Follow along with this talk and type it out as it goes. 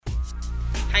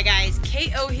Hi guys,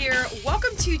 KO here.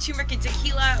 Welcome to Turmeric and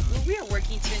Tequila, where we are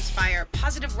working to inspire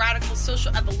positive, radical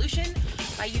social evolution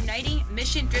by uniting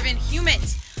mission-driven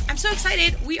humans. I'm so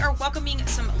excited. We are welcoming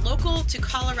some local to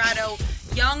Colorado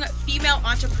young female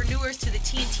entrepreneurs to the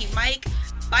TNT mic.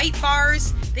 Bite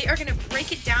Bars. They are going to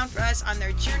break it down for us on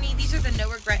their journey. These are the no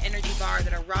regret energy bar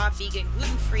that are raw, vegan,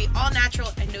 gluten-free, all natural,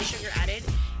 and no sugar added.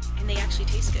 And they actually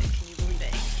taste good. Can you believe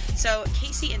it? So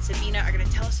Casey and Sabina are going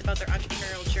to tell us about their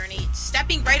entrepreneurial journey,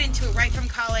 stepping right into it right from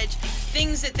college,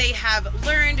 things that they have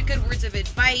learned, good words of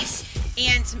advice,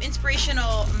 and some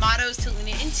inspirational mottos to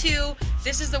lean into.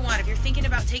 This is the one. If you're thinking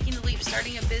about taking the leap,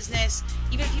 starting a business,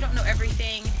 even if you don't know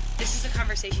everything, this is a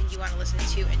conversation you want to listen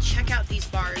to. And check out these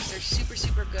bars. They're super,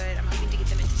 super good. I'm hoping to get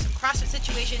them into some CrossFit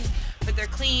situations, but they're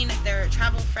clean, they're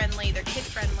travel friendly, they're kid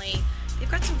friendly. They've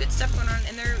got some good stuff going on,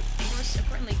 and they're most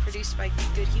importantly produced by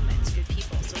good humans, good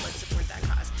people. So let's support that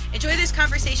cause. Enjoy this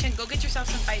conversation. Go get yourself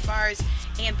some Bite Bars,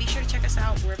 and be sure to check us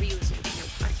out wherever you listen to your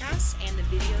podcasts, and the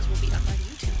videos will be up on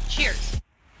YouTube. Cheers.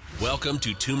 Welcome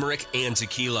to Turmeric and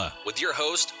Tequila with your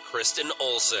host, Kristen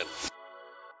Olson.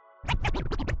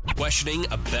 Questioning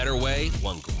a better way,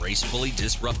 one gracefully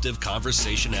disruptive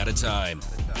conversation at a time.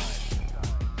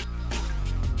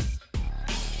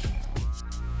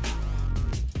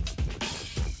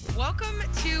 Welcome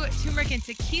to Turmeric and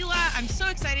Tequila. I'm so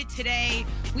excited today.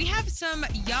 We have some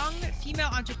young female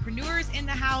entrepreneurs in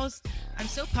the house. I'm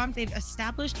so pumped. They've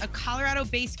established a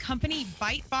Colorado-based company,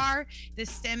 Bite Bar.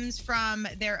 This stems from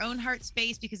their own heart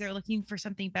space because they're looking for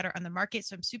something better on the market.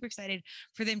 So I'm super excited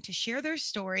for them to share their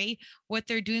story, what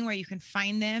they're doing, where you can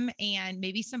find them, and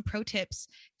maybe some pro tips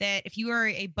that if you are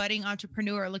a budding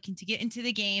entrepreneur looking to get into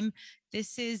the game,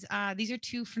 these are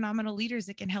two phenomenal leaders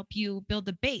that can help you build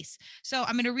the base. So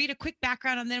I'm going to read a quick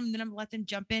background on them, and then I'm going to let them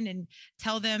jump in and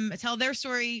tell their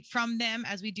story from them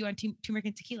as we do on Turmeric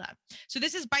and Tequila. So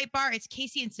this is Bite Bar. It's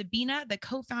Casey and Sabina, the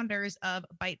co-founders of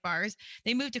Bite Bars.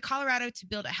 They moved to Colorado to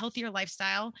build a healthier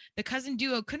lifestyle. The cousin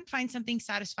duo couldn't find something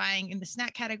satisfying in the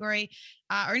snack category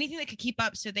or anything that could keep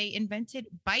up, so they invented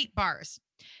Bite Bars.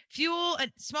 Fuel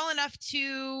small enough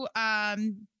to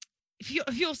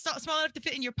fuel small enough to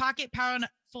fit in your pocket,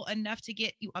 powerful enough to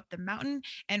get you up the mountain,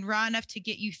 and raw enough to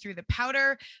get you through the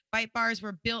powder. Bite Bars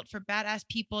were built for badass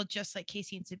people just like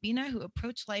Casey and Sabina, who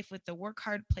approach life with the work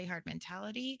hard, play hard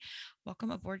mentality. Welcome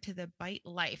aboard to the Bite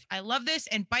life. I love this.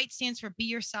 And Bite stands for be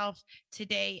yourself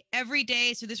today, every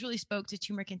day. So this really spoke to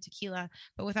Turmeric and Tequila.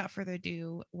 But without further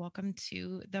ado, welcome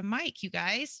to the mic, you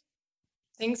guys.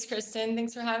 Thanks, Kristen.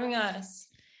 Thanks for having us.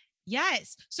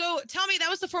 Yes. So tell me, that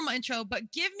was the formal intro,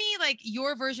 but give me like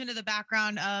your version of the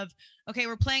background of, okay,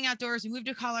 we're playing outdoors. We moved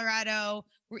to Colorado.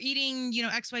 We're eating,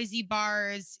 XYZ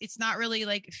bars. It's not really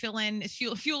like fueling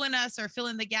us or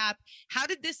filling the gap. How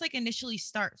did this like initially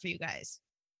start for you guys?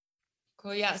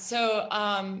 Cool. Yeah. So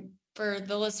for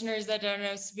the listeners that don't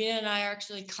know, Sabina and I are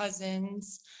actually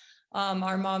cousins.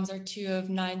 Our moms are 2 of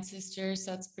 9 sisters.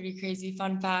 So that's a pretty crazy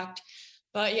fun fact.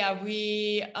 But yeah,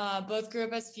 we both grew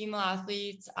up as female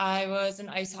athletes. I was an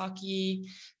ice hockey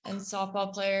and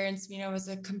softball player, and Sabina was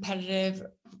a competitive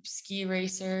ski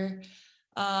racer.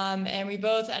 And we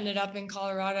both ended up in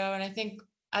Colorado. And I think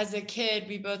as a kid,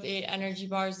 we both ate energy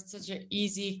bars. It's such an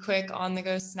easy, quick,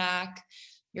 on-the-go snack.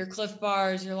 Your Cliff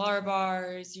bars, your Lara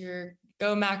bars, your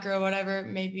Go Macro, whatever it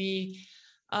may be.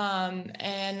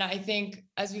 And I think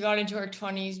as we got into our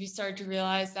 20s, we started to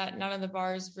realize that none of the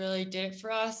bars really did it for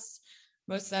us.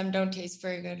 Most of them don't taste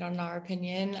very good, in our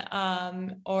opinion,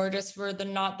 or just were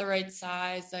not the right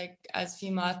size. Like as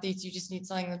female athletes, you just need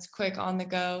something that's quick, on the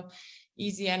go,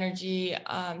 easy energy.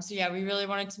 So yeah, we really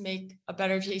wanted to make a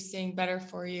better tasting, better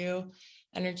for you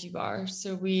energy bar.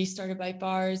 So we started Bite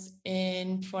Bars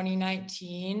in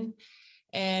 2019,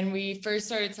 and we first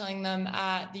started selling them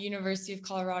at the University of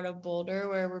Colorado Boulder,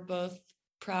 where we're both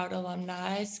proud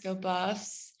alumni, Go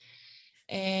Buffs.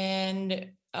 And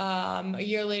a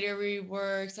year later, we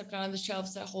were accepted on the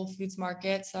shelves at Whole Foods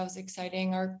Market. So that was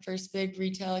exciting, our first big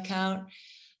retail account.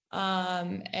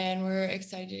 And we're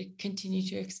excited to continue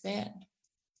to expand.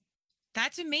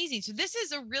 That's amazing. So this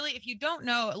is if you don't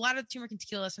know, a lot of Turmeric and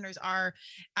Tequila listeners are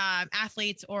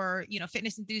athletes or,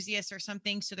 fitness enthusiasts or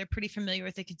something. So they're pretty familiar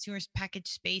with the consumer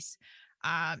packaged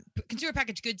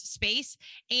goods space,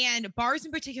 and bars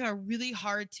in particular are really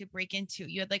hard to break into.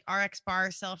 You had like RX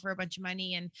bars sell for a bunch of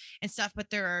money and stuff, but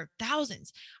there are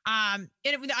thousands. And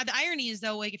the irony is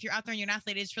though, like if you're out there and you're an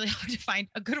athlete, it's really hard to find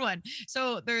a good one.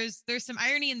 So there's some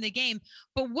irony in the game,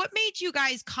 but what made you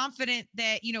guys confident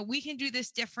that, we can do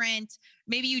this different?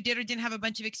 Maybe you did or didn't have a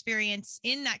bunch of experience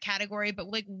in that category, but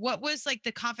like, what was like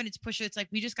the confidence pusher? It's like,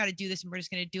 we just got to do this and we're just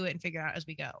going to do it and figure it out as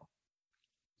we go.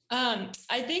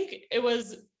 I think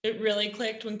it really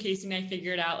clicked when Casey and I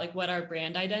figured out like what our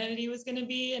brand identity was going to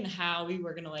be and how we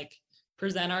were going to like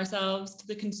present ourselves to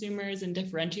the consumers and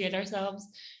differentiate ourselves,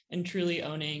 and truly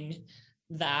owning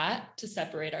that to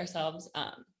separate ourselves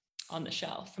on the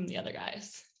shelf from the other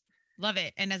guys. Love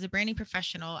it. And as a branding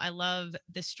professional, I love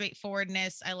the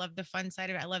straightforwardness. I love the fun side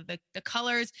of it. I love the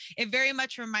colors. It very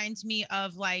much reminds me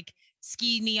of like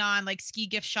ski neon, like ski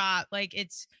gift shop. Like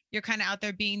you're kind of out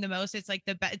there being the most. It's like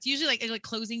the best. It's usually like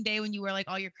closing day when you wear like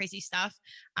all your crazy stuff.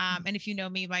 And if you know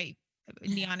me, my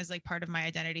neon is like part of my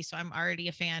identity. So I'm already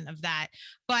a fan of that.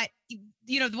 But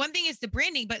you know, the one thing is the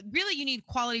branding, but really you need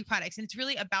quality products, and it's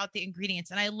really about the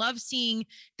ingredients. And I love seeing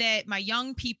that my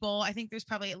young people, I think there's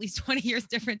probably at least 20 years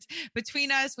difference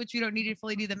between us, which we don't need to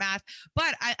fully do the math.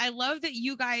 But I love that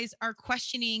you guys are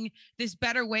questioning this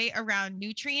better way around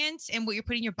nutrients and what you're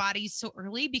putting in your bodies so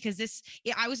early, because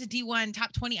I was a D1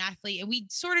 top 20 athlete and we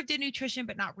sort of did nutrition,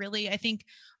 but not really. I think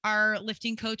our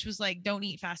lifting coach was like, don't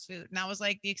eat fast food. And that was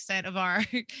like the extent of our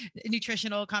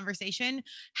nutritional conversation.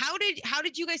 How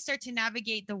did you guys start to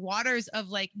navigate the waters of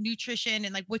like nutrition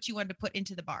and like what you wanted to put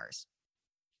into the bars?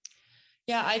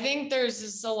 Yeah, I think there's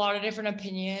just a lot of different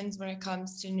opinions when it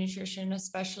comes to nutrition,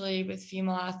 especially with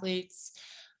female athletes.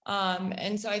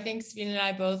 And so I think Sabina and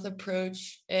I both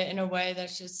approach it in a way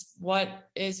that's just, what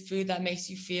is food that makes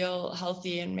you feel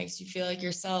healthy and makes you feel like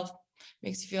yourself,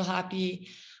 makes you feel happy.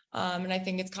 And I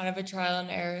think it's kind of a trial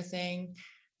and error thing.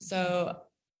 So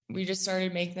we just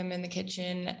started making them in the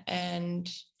kitchen and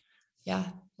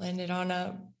landed on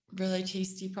a really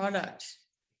tasty product.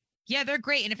 Yeah, they're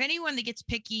great. And if anyone that gets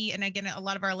picky, and again, a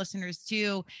lot of our listeners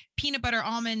do, peanut butter,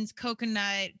 almonds,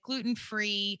 coconut,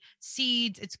 gluten-free,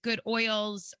 seeds, it's good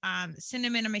oils,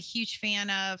 cinnamon, I'm a huge fan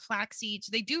of, flaxseed.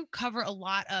 So they do cover a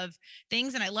lot of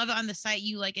things. And I love it on the site.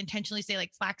 You like intentionally say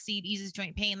like flaxseed eases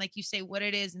joint pain. Like you say what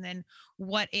it is and then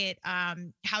what it,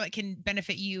 how it can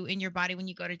benefit you in your body when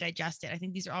you go to digest it. I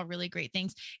think these are all really great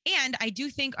things. And I do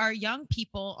think our young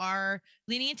people are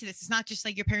leaning into this. It's not just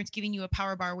like your parents giving you a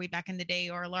power bar way back in the day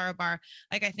or a Lara bar.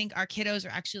 Like I think our kiddos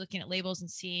are actually looking at labels and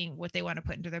seeing what they want to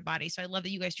put into their body. So I love that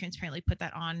you guys transparently put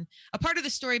that on a part of the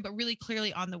story, but really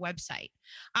clearly on the website.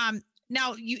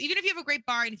 Now, even if you have a great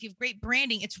bar and if you have great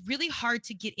branding, it's really hard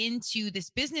to get into this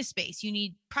business space. You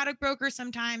need product brokers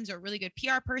sometimes or a really good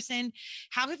PR person.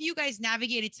 How have you guys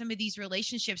navigated some of these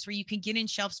relationships where you can get in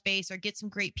shelf space or get some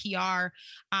great PR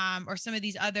or some of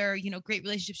these other, great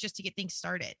relationships just to get things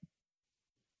started?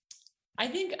 I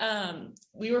think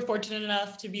we were fortunate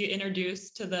enough to be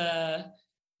introduced to the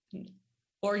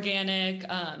organic,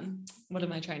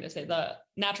 the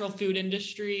natural food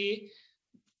industry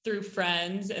through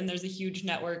friends. And there's a huge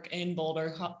network in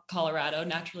Boulder, Colorado,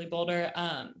 Naturally Boulder.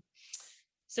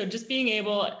 So just being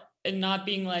able and not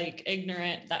being like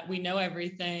ignorant that we know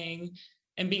everything,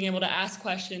 and being able to ask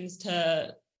questions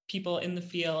to people in the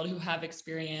field who have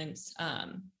experience,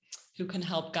 who can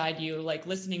help guide you, like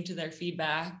listening to their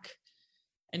feedback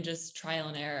and just trial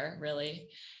and error, really.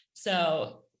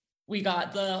 So we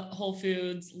got the Whole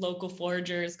Foods local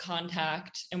foragers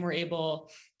contact, and we're able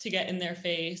to get in their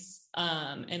face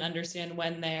and understand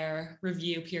when their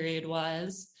review period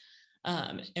was.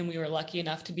 And we were lucky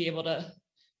enough to be able to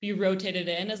be rotated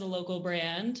in as a local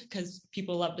brand because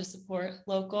people love to support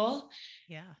local.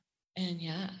 Yeah. And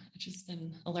it's just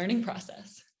been a learning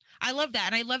process. I love that.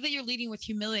 And I love that you're leading with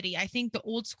humility. I think the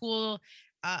old school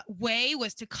way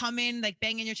was to come in like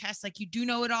bang in your chest, like you do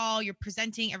know it all, you're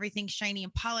presenting everything shiny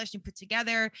and polished and put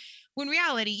together. When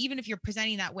reality, even if you're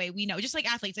presenting that way, we know, just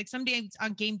like athletes, like some days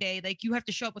on game day, like you have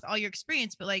to show up with all your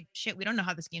experience, but like, shit, we don't know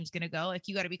how this game's going to go. Like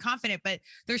you got to be confident, but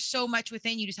there's so much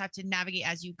within you, just have to navigate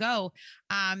as you go.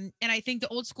 And I think the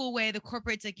old school way, the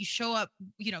corporates, like you show up,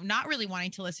 not really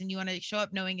wanting to listen. You want to show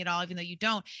up knowing it all, even though you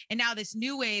don't. And now this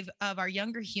new wave of our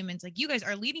younger humans, like you guys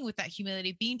are leading with that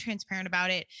humility, being transparent about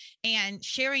it and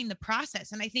sharing the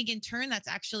process. And I think in turn, that's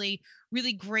actually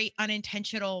really great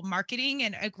unintentional marketing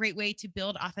and a great way to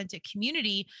build authentic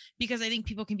community, because I think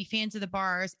people can be fans of the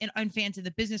bars and unfans of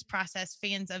the business process,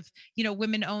 fans of,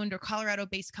 women owned or Colorado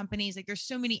based companies. Like there's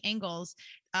so many angles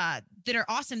that are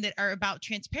awesome that are about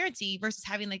transparency versus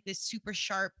having like this super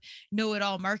sharp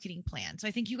know-it-all marketing plan. So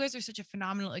I think you guys are such a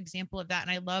phenomenal example of that.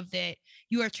 And I love that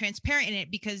you are transparent in it,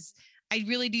 because I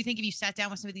really do think if you sat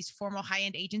down with some of these formal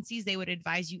high-end agencies, they would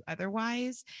advise you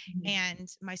otherwise. Mm-hmm. And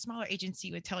my smaller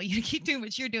agency would tell you to keep doing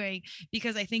what you're doing,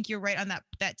 because I think you're right on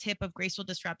that tip of graceful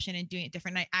disruption and doing it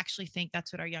different. And I actually think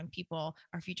that's what our young people,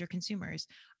 our future consumers,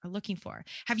 are looking for.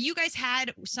 Have you guys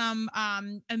had some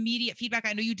immediate feedback?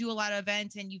 I know you do a lot of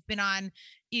events and you've been on,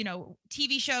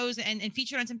 TV shows and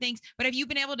featured on some things, but have you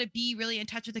been able to be really in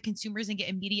touch with the consumers and get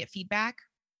immediate feedback?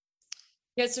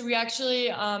 Yeah, so we actually,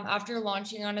 after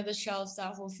launching onto the shelves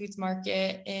at Whole Foods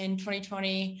Market in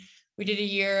 2020, we did a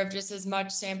year of just as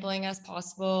much sampling as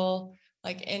possible,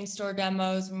 like in-store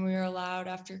demos when we were allowed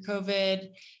after COVID.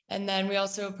 And then we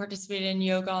also participated in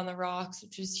Yoga on the Rocks,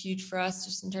 which was huge for us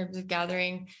just in terms of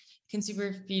gathering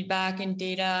consumer feedback and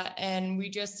data. And we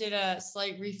just did a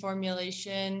slight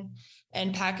reformulation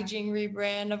and packaging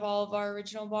rebrand of all of our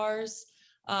original bars.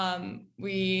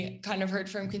 We kind of heard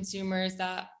from consumers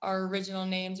that our original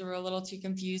names were a little too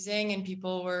confusing, and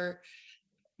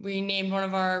we named one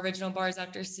of our original bars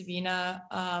after Sabina.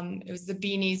 It was the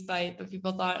Beanies Bite, but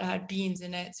people thought it had beans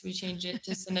in it. So we changed it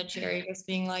to Cinna Cherry, just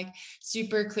being like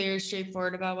super clear,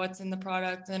 straightforward about what's in the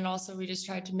product. And also we just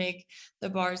tried to make the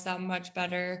bars that much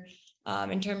better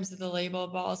in terms of the label,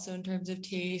 but also in terms of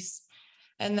taste.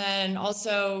 And then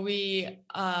also we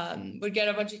would get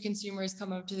a bunch of consumers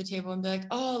come up to the table and be like,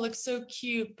 oh, it looks so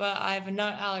cute, but I have a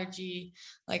nut allergy.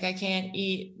 Like I can't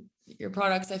eat your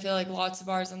products. I feel like lots of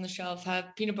bars on the shelf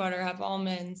have peanut butter, have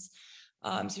almonds.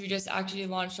 So we just actually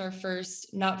launched our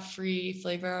first nut-free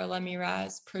flavor, our Lemmy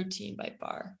Raz protein bite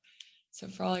bar. So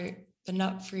for all the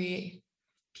nut-free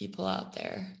people out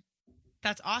there.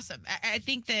 That's awesome. I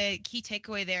think the key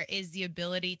takeaway there is the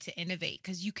ability to innovate,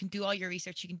 because you can do all your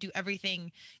research, you can do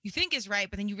everything you think is right,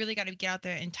 but then you really got to get out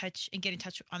there and get in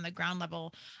touch on the ground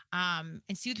level and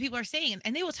see what people are saying,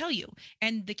 and they will tell you.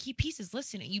 And the key piece is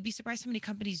listening. You'd be surprised how many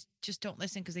companies just don't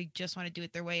listen because they just want to do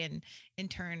it their way, and in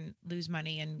turn lose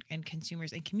money and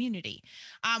consumers and community.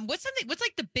 What's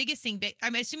like the biggest thing?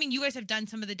 I'm assuming you guys have done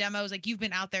some of the demos, like you've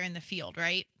been out there in the field,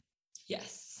 right?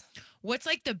 Yes. What's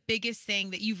like the biggest thing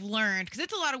that you've learned? Because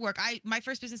it's a lot of work. My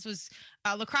first business was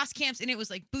lacrosse camps, and it was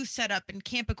like booth setup and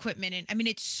camp equipment, and I mean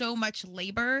it's so much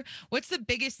labor. What's the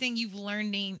biggest thing you've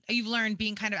learned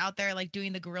being kind of out there, like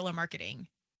doing the guerrilla marketing?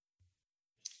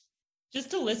 Just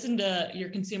to listen to your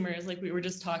consumers, like we were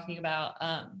just talking about,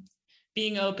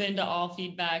 being open to all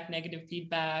feedback, negative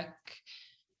feedback,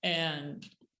 and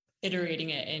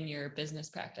iterating it in your business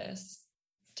practice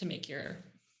to make your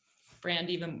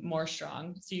brand even more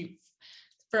strong. So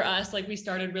for us, like we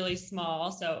started really small.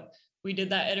 So we did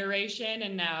that iteration,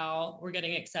 and now we're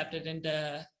getting accepted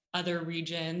into other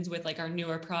regions with like our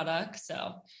newer products.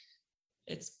 So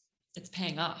it's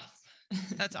paying off.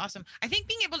 That's awesome. I think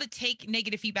being able to take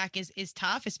negative feedback is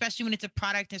tough, especially when it's a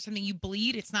product or something you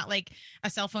bleed. It's not like a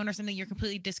cell phone or something you're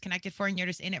completely disconnected for and you're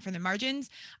just in it for the margins.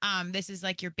 This is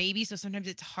like your baby. So sometimes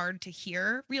it's hard to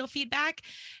hear real feedback.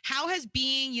 How has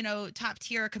being, top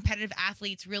tier competitive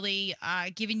athletes really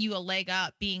given you a leg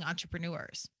up being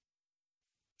entrepreneurs?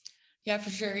 Yeah, for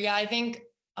sure. Yeah, I think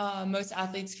most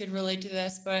athletes could relate to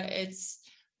this, but it's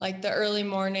like the early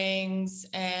mornings,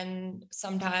 and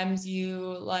sometimes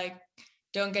you like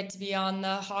don't get to be on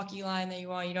the hockey line that you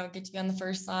want. You don't get to be on the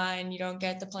first line. You don't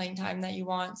get the playing time that you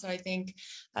want. So I think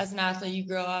as an athlete, you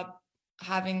grow up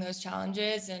having those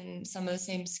challenges, and some of the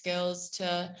same skills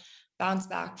to bounce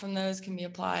back from those can be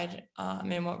applied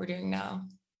in what we're doing now.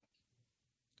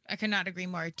 I could not agree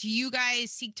more. Do you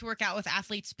guys seek to work out with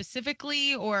athletes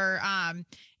specifically, or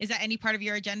is that any part of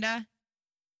your agenda?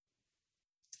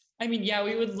 I mean, yeah,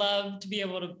 we would love to be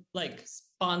able to like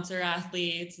sponsor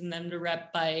athletes and them to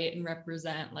rep Bite and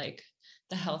represent like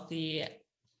the healthy,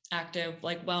 active,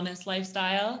 like wellness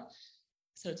lifestyle.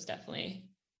 So it's definitely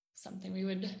something we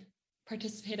would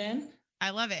participate in. I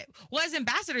love it. Well, as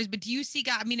ambassadors, but do you see,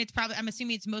 I mean, I'm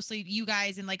assuming it's mostly you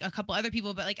guys and like a couple other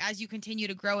people, but like as you continue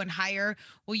to grow and hire,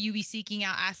 will you be seeking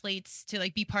out athletes to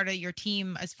like be part of your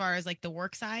team as far as like the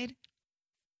work side?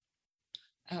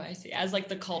 Oh, I see. As like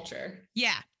the culture.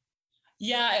 Yeah.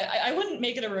 Yeah, I wouldn't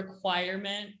make it a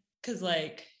requirement because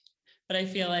but I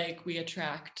feel like we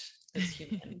attract as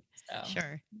humans. So.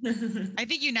 Sure. I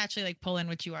think you naturally like pull in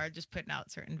what you are, just putting out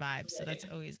certain vibes. So that's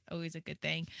always a good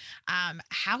thing.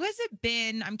 How has it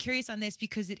been? I'm curious on this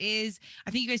because I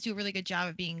think you guys do a really good job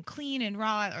of being clean and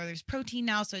raw, or there's protein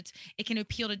now. So it can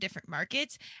appeal to different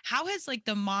markets. How has like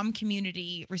the mom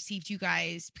community received you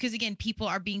guys? Because again, people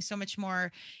are being so much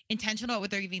more intentional about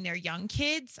what they're giving their young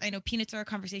kids. I know peanuts are a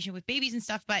conversation with babies and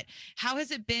stuff, but how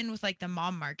has it been with like the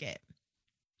mom market?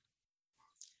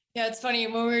 Yeah, it's funny.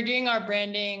 When we were doing our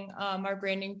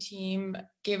branding team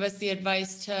gave us the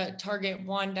advice to target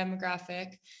one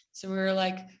demographic. So we were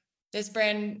like, this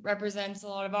brand represents a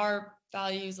lot of our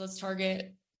values. Let's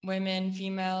target women,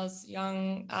 females,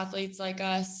 young athletes like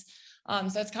us. So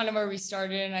that's kind of where we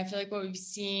started. And I feel like what we've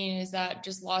seen is that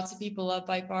just lots of people love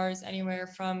Bite bars, anywhere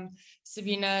from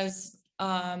Sabina's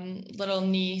little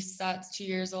niece that's 2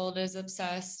 years old is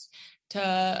obsessed,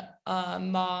 to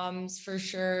moms for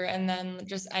sure, and then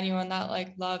just anyone that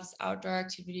like loves outdoor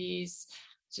activities,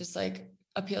 just like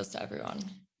appeals to everyone.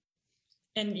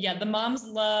 And yeah, the moms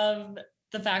love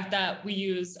the fact that we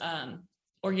use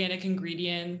organic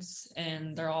ingredients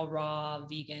and they're all raw,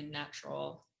 vegan,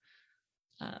 natural,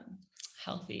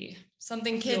 healthy.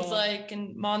 Something kids like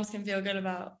and moms can feel good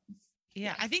about.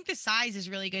 Yeah, I think the size is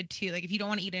really good too. Like if you don't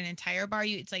want to eat an entire bar,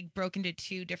 it's like broken into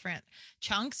 2 different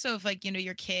chunks. So if like,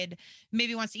 your kid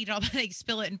maybe wants to eat it all, but like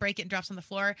spill it and break it and drops on the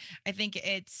floor, I think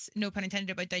it's, no pun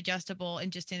intended, but digestible and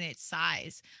just in its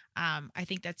size. I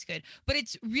think that's good. But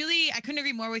it's really, I couldn't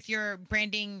agree more with your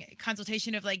branding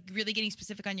consultation of like really getting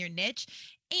specific on your niche.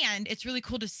 And it's really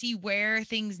cool to see where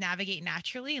things navigate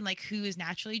naturally and like who is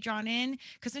naturally drawn in.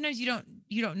 Cause sometimes you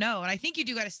don't know. And I think you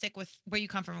do got to stick with where you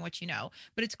come from and what you know,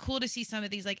 but it's cool to see some of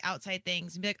these like outside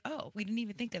things and be like, oh, we didn't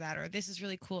even think of that. Or this is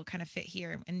really cool. It kind of fit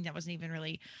here. And that wasn't even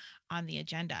really on the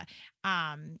agenda.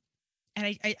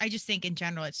 And I just think in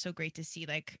general, it's so great to see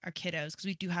like our kiddos, because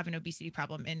we do have an obesity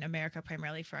problem in America,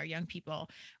 primarily for our young people,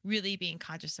 really being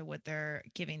conscious of what they're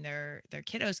giving their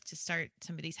kiddos to start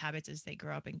some of these habits as they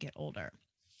grow up and get older.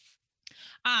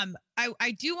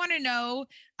 I do want to know,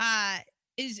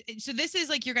 so this is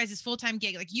like your guys' full-time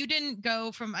gig. Like you didn't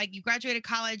go from like, you graduated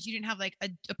college, you didn't have like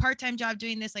a part-time job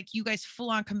doing this. Like you guys full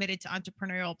on committed to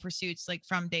entrepreneurial pursuits, like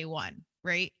from day one,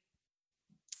 right?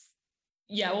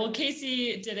 Yeah. Well,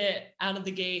 Casey did it out of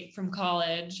the gate from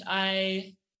college.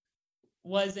 I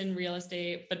was in real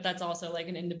estate, but that's also like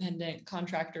an independent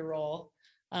contractor role.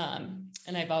 And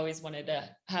I've always wanted to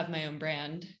have my own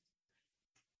brand.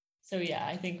 So yeah,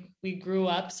 I think we grew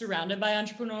up surrounded by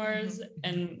entrepreneurs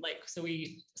and like, so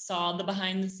we saw the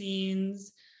behind the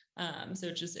scenes. So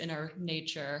it's just in our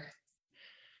nature.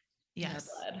 Yes.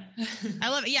 I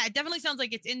love it. Yeah. It definitely sounds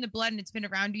like it's in the blood and it's been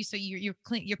around you. So you're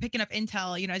picking up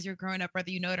intel, as you're growing up,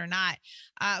 whether you know it or not.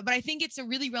 But I think it's a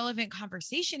really relevant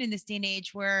conversation in this day and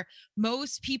age where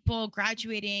most people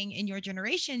graduating in your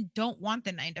generation don't want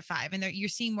the 9-to-5. And you're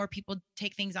seeing more people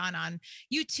take things on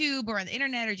YouTube or on the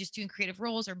internet or just doing creative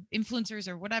roles or influencers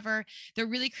or whatever. They're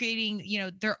really creating,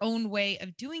 their own way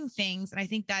of doing things. And I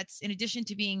think that's, in addition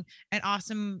to being an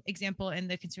awesome example in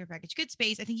the consumer packaged goods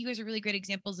space, I think you guys are really great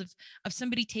examples of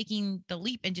somebody taking the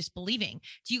leap and just believing.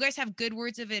 Do you guys have good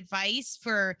words of advice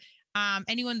for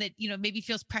anyone that, maybe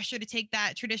feels pressure to take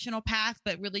that traditional path,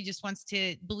 but really just wants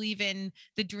to believe in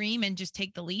the dream and just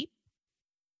take the leap?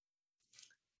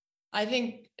 I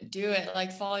think do it,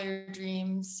 like follow your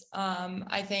dreams.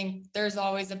 I think there's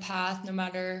always a path, no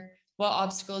matter what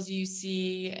obstacles you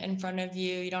see in front of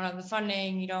you. You don't have the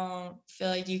funding, you don't feel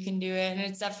like you can do it. And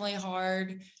it's definitely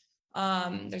hard.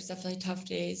 There's definitely tough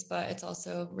days, but it's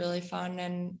also really fun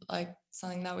and like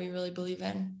something that we really believe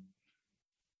in.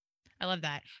 I love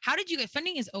that. How did you get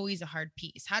funding? Is always a hard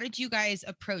piece. How did you guys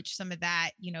approach some of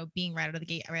that, being right out of the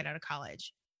gate, right out of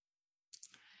college?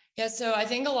 Yeah, so I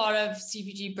think a lot of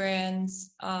CPG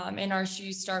brands in our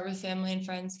shoes start with family and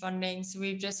friends funding. So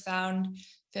we've just found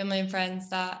family and friends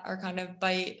that are kind of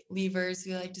bite levers,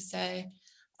 we like to say.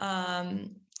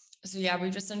 So yeah,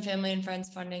 we've just done family and friends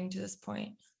funding to this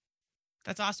point.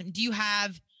 That's awesome. Do you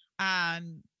have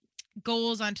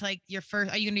goals onto like your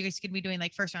first, are you guys going to be doing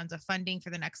like first rounds of funding for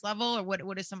the next level, or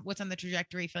what's on the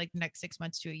trajectory for like the next 6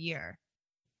 months to a year?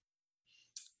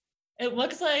 It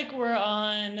looks like we're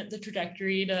on the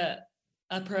trajectory to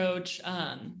approach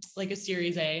like a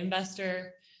Series A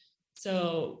investor.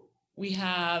 So we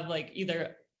have like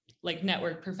either like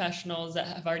network professionals that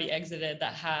have already exited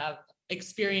that have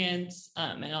experience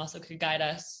and also could guide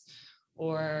us,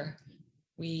 or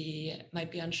we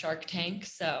might be on Shark Tank.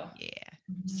 So yeah,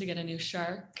 just to get a new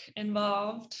shark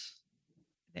involved.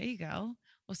 There you go.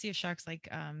 We'll see if sharks like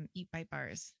eat bite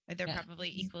bars. They're probably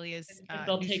equally as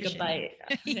they'll take a bite.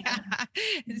 Yeah.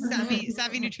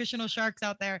 savvy nutritional sharks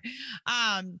out there.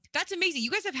 That's amazing.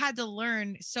 You guys have had to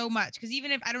learn so much, because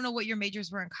even if I don't know what your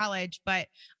majors were in college, but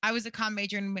I was a comm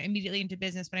major and went immediately into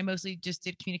business, but I mostly just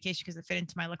did communication because it fit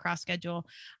into my lacrosse schedule.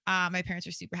 My parents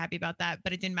were super happy about that,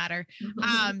 but it didn't matter.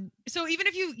 So even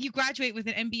if you graduate with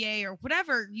an MBA or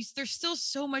whatever, there's still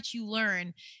so much you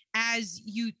learn as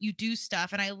you do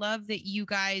stuff. And I love that you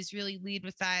guys really lead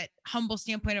with that humble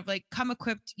standpoint of like, come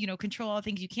equipped, control all the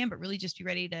things you can, but really just be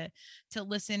ready to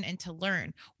listen and to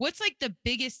learn. What's like the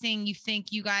biggest thing you think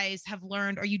you guys have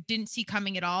learned or you didn't see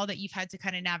coming at all that you've had to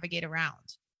kind of navigate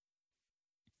around?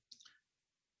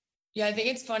 Yeah, I think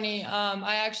it's funny.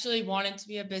 I actually wanted to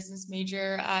be a business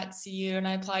major at CU and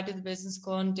I applied to the business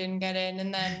school and didn't get in.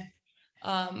 And then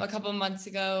a couple of months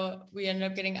ago, we ended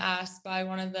up getting asked by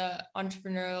one of the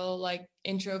entrepreneurial like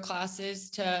intro classes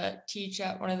to teach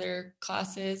at one of their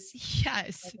classes.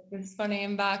 Yes. It's funny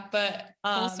and back, but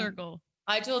full circle.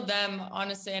 I told them,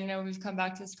 honestly, I know we've come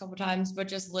back to this a couple of times, but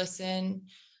just listen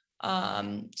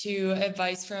to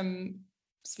advice from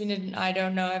Sabina and I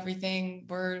don't know everything.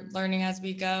 We're learning as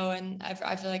we go. And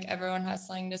I feel like everyone has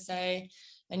something to say,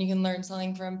 and you can learn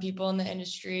something from people in the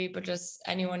industry, but just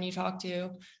anyone you talk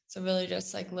to. So really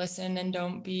just like listen and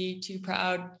don't be too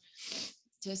proud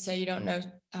to say you don't know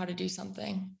how to do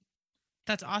something.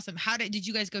 That's awesome. Did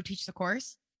you guys go teach the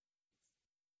course?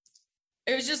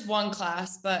 It was just one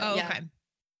class, but yeah. Okay.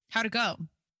 How'd it go?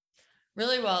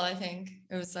 Really well, I think.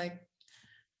 It was like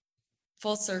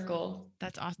full circle.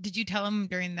 That's awesome. Did you tell them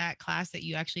during that class that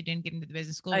you actually didn't get into the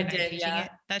business school? I did, yeah.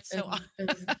 That's so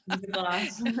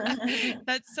awesome.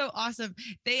 That's so awesome.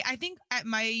 I think at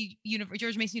my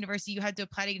George Mason University, you had to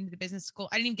apply to get into the business school.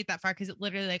 I didn't even get that far because it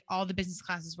literally like all the business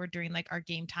classes were during like our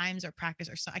game times or practice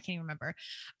or so. I can't even remember.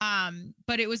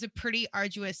 But it was a pretty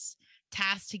arduous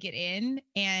task to get in.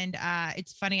 And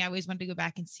it's funny. I always wanted to go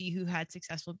back and see who had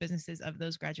successful businesses of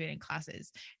those graduating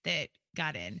classes that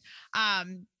got in.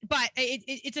 But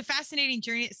it's a fascinating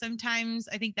journey. Sometimes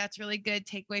I think that's really good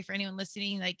takeaway for anyone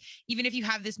listening. Like, even if you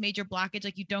have this major blockage,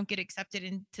 like you don't get accepted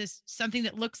into something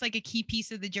that looks like a key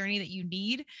piece of the journey that you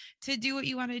need to do what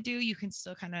you want to do, you can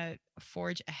still kind of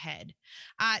forge ahead.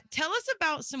 Tell us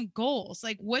about some goals.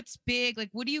 Like, what's big? Like,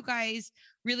 what do you guys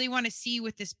really want to see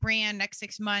with this brand next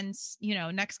 6 months,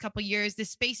 next couple of years?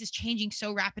 This space is changing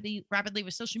so rapidly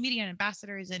with social media and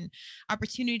ambassadors and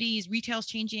opportunities. Retail's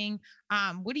changing.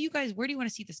 Where do you want to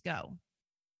see this go?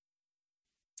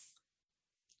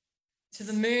 To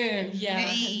the moon. Yeah.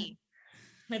 Hey.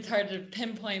 It's hard to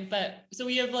pinpoint, but so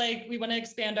we want to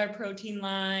expand our protein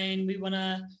line.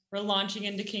 We're launching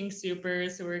into King Super.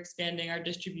 So we're expanding our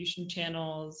distribution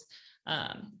channels,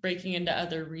 breaking into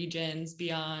other regions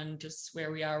beyond just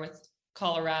where we are with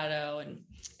Colorado and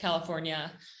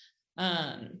California,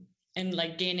 and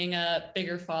like gaining a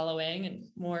bigger following and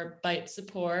more bite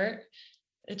support.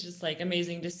 It's just like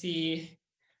amazing to see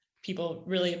people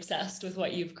really obsessed with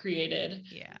what you've created.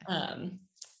 Yeah.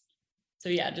 So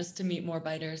yeah, just to meet more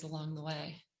biters along the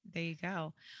way. There you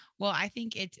go. Well, I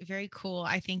think it's very cool.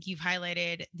 I think you've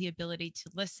highlighted the ability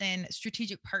to listen,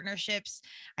 strategic partnerships.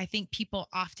 I think people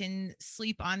often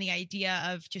sleep on the idea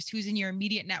of just who's in your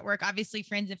immediate network. Obviously,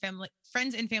 friends and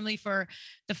family for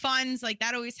the funds, like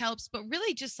that always helps, but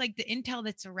really just like the intel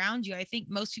that's around you. I think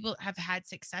most people have had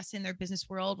success in their business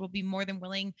world will be more than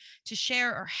willing to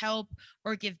share or help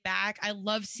or give back. I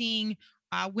love seeing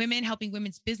women helping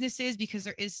women's businesses, because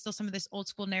there is still some of this old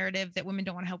school narrative that women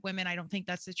don't want to help women. I don't think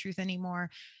that's the truth anymore.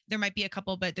 There might be a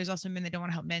couple, but there's also men that don't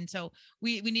want to help men. So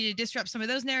we need to disrupt some of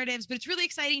those narratives, but it's really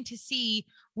exciting to see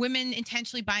women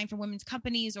intentionally buying from women's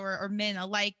companies or men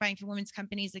alike buying from women's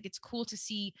companies. Like, it's cool to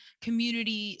see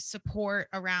community support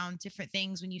around different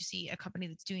things when you see a company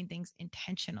that's doing things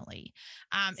intentionally.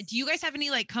 Do you guys have any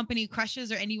like company crushes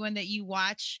or anyone that you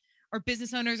watch, or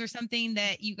business owners or something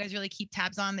that you guys really keep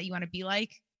tabs on that you want to be like?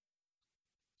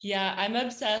 Yeah, I'm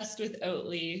obsessed with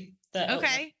Oatly, the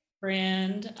Oatly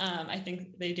brand. I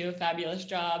think they do a fabulous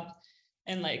job,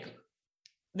 and like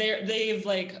they're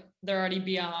already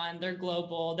beyond, they're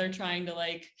global. They're trying to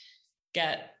like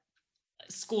get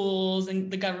schools and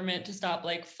the government to stop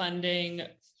like funding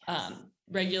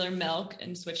regular milk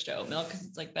and switch to oat milk because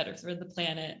it's like better for the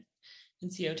planet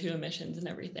and CO2 emissions and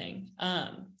everything.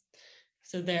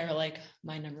 So they're like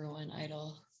my number one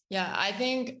idol. Yeah, I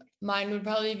think mine would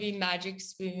probably be Magic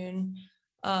Spoon.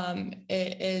 I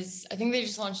think they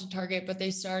just launched at Target, but they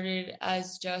started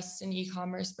as just an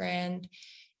e-commerce brand.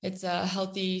 It's a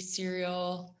healthy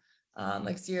cereal,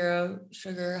 like zero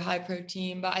sugar, high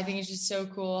protein, but I think it's just so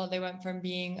cool. They went from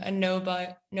being a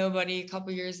nobody a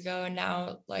couple years ago, and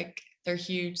now like they're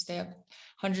huge. They have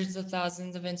hundreds of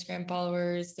thousands of Instagram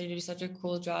followers. They do such a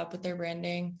cool job with their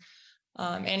branding.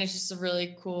 And it's just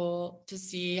really cool to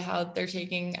see how they're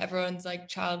taking everyone's like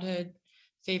childhood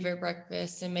favorite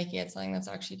breakfast and making it something that's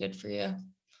actually good for you.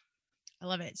 I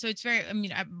love it. So it's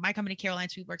my company,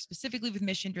 Carolines, we work specifically with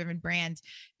mission-driven brands,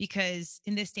 because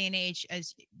in this day and age,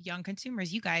 as young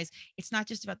consumers, you guys, it's not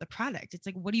just about the product. It's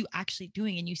like, what are you actually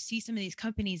doing? And you see some of these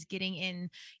companies getting in,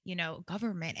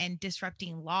 government and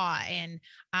disrupting law. And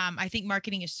I think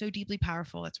marketing is so deeply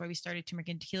powerful. That's why we started Turmeric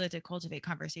and Tequila, to cultivate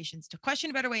conversations, to question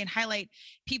a better way and highlight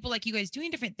people like you guys doing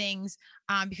different things,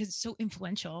 because it's so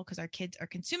influential, because our kids are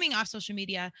consuming off social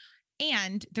media.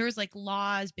 And there's like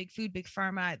laws, big food, big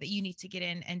pharma that you need to get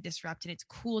in and disrupt. And it's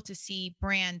cool to see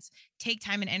brands take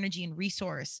time and energy and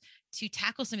resource to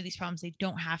tackle some of these problems they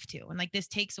don't have to. And like, this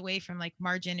takes away from like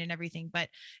margin and everything, but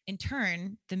in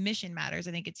turn, the mission matters.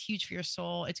 I think it's huge for your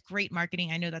soul. It's great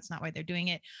marketing. I know that's not why they're doing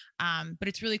it. But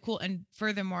it's really cool. And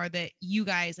furthermore, that you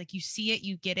guys, like, you see it,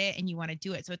 you get it, and you want to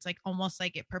do it. So it's like almost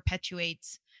like it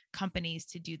perpetuates companies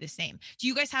to do the same. Do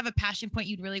you guys have a passion point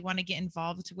you'd really want to get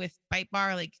involved with Bite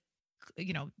Bar? Like,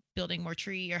 building more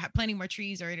tree or planting more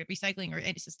trees or recycling or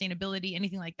any sustainability,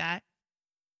 anything like that?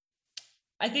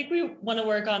 I think we want to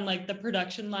work on like the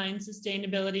production line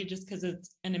sustainability just because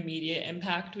it's an immediate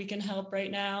impact we can help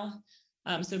right now.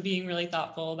 So being really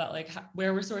thoughtful about like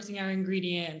where we're sourcing our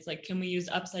ingredients, like can we use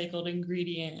upcycled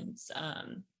ingredients,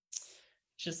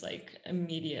 just like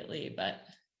immediately. But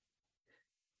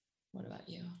what about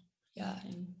you?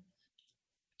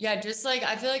 Yeah, just like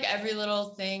I feel like every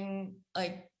little thing,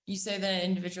 like you say that an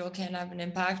individual can have an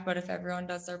impact, but if everyone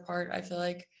does their part, I feel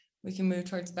like we can move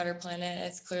towards a better planet.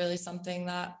 It's clearly something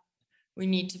that we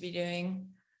need to be doing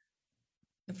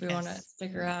if we want to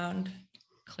stick around.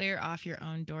 Clear off your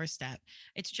own doorstep.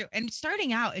 It's true. And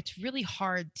starting out, it's really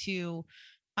hard to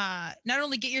not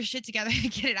only get your shit together and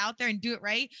get it out there and do it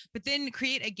right, but then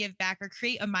create a give back or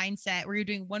create a mindset where you're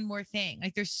doing one more thing.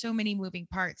 Like there's so many moving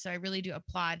parts. So I really do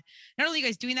applaud not only you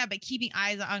guys doing that, but keeping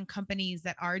eyes on companies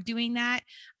that are doing that.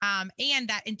 And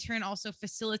that in turn also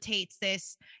facilitates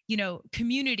this,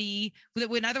 community that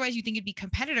when otherwise you think it'd be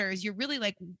competitors, you're really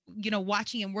like,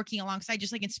 watching and working alongside,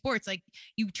 just like in sports, like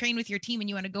you train with your team and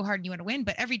you want to go hard and you want to win,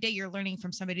 but every day you're learning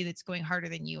from somebody that's going harder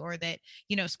than you or that,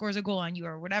 scores a goal on you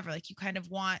or whatever. Like you kind of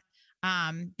want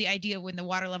the idea when the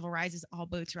water level rises, all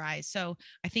boats rise. So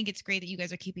I think it's great that you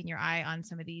guys are keeping your eye on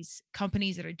some of these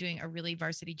companies that are doing a really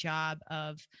varsity job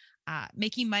of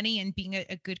making money and being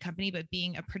a good company, but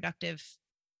being a productive,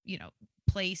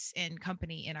 place and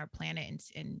company in our planet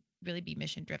and really be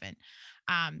mission driven.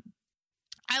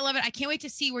 I love it. I can't wait to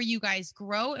see where you guys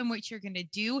grow and what you're going to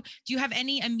do. Do you have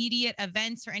any immediate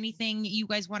events or anything you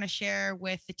guys want to share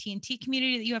with the TNT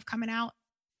community that you have coming out?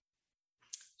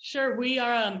 Sure. We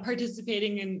are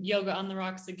participating in Yoga on the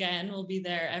Rocks again. We'll be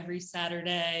there every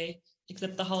Saturday,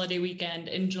 except the holiday weekend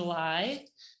in July,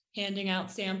 handing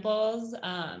out samples.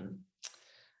 But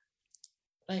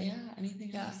yeah,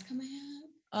 anything else coming up?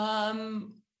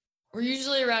 We're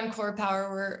usually around Core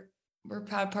Power. We're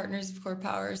proud partners of Core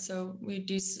Power, so we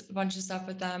do a bunch of stuff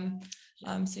with them.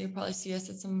 So you'll probably see us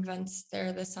at some events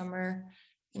there this summer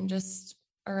and just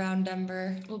around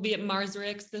Denver. We'll be at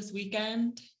Marsrix this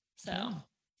weekend. So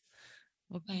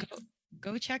well,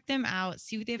 go check them out,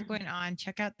 see what they have going on,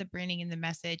 check out the branding and the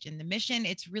message and the mission.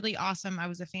 It's really awesome. I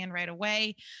was a fan right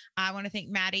away. I want to thank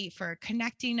Maddie for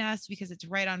connecting us because it's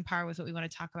right on par with what we want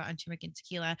to talk about on Turmeric and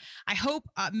Tequila. I hope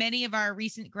many of our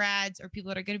recent grads or people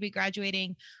that are going to be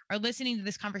graduating are listening to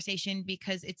this conversation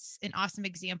because it's an awesome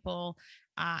example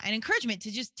and encouragement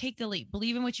to just take the leap,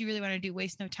 believe in what you really want to do,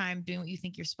 waste no time doing what you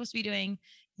think you're supposed to be doing,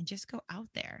 and just go out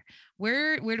there.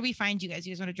 Where do we find you guys?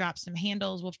 You guys want to drop some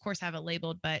handles? We'll of course have it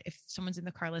labeled, but if someone's in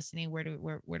the car listening, where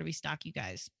do we stock you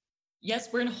guys? Yes,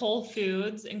 we're in Whole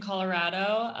Foods in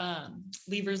Colorado,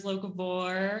 Lever's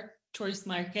Locavore, Choice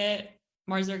Market,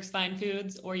 Marsrix Fine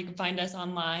Foods, or you can find us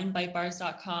online,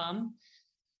 bitebars.com.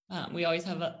 We always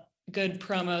have good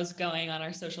promos going on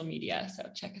our social media, so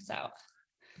check us out.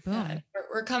 Boom.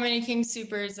 We're coming to King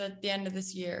Supers at the end of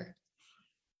this year.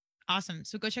 Awesome.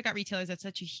 So go check out retailers. That's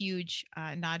such a huge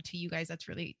nod to you guys. That's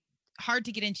really hard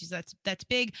to get into. So that's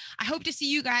big. I hope to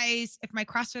see you guys. If my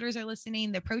CrossFitters are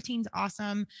listening, the protein's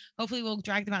awesome. Hopefully we'll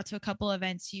drag them out to a couple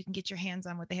events so you can get your hands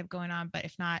on what they have going on. But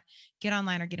if not, get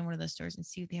online or get in one of those stores and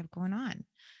see what they have going on.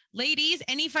 Ladies,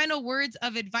 any final words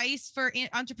of advice for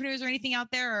entrepreneurs or anything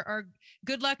out there or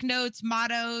good luck notes,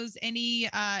 mottos, any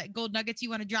gold nuggets you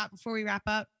want to drop before we wrap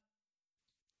up?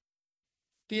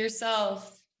 Be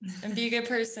yourself and be a good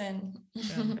person.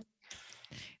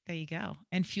 There you go.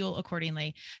 And fuel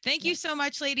accordingly. Thank you so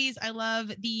much, ladies. I love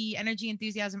the energy,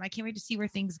 enthusiasm. I can't wait to see where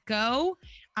things go.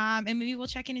 And maybe we'll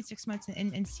check in 6 months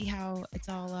and see how it's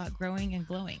all growing and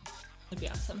glowing. That'd be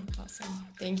awesome. Awesome.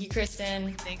 Thank you,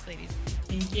 Kristen. Thanks, ladies.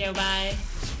 Thank you. Bye.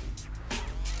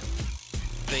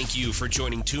 Thank you for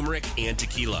joining Turmeric and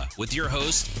Tequila with your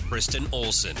host, Kristen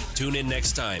Olson. Tune in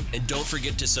next time, and don't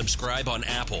forget to subscribe on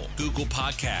Apple, Google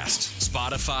Podcasts,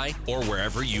 Spotify, or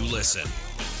wherever you listen.